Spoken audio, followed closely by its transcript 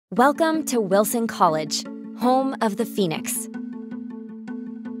Welcome to Wilson College, home of the Phoenix.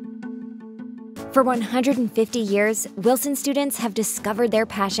 For 150 years, Wilson students have discovered their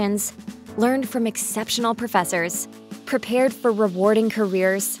passions, learned from exceptional professors, prepared for rewarding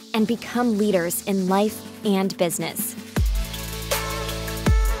careers, and become leaders in life and business.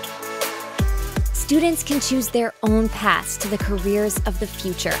 Students can choose their own paths to the careers of the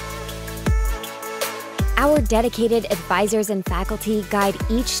future. Our dedicated advisors and faculty guide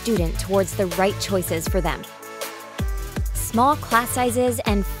each student towards the right choices for them. Small class sizes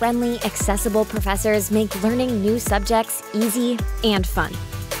and friendly, accessible professors make learning new subjects easy and fun.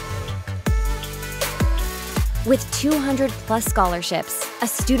 With 200+ scholarships, a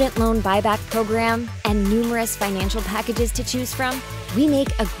student loan buyback program, and numerous financial packages to choose from, we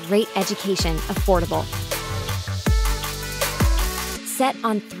make a great education affordable. Set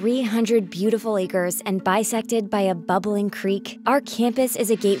on 300 beautiful acres and bisected by a bubbling creek, our campus is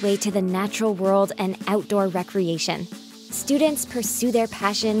a gateway to the natural world and outdoor recreation. Students pursue their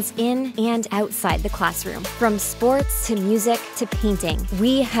passions in and outside the classroom. From sports to music to painting,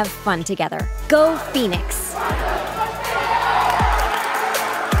 we have fun together. Go Phoenix!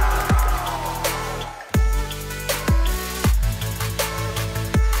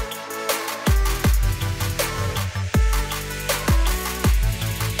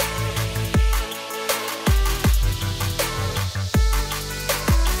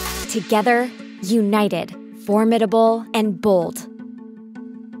 Together, united, formidable, and bold.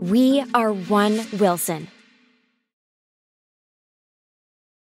 We are one Wilson.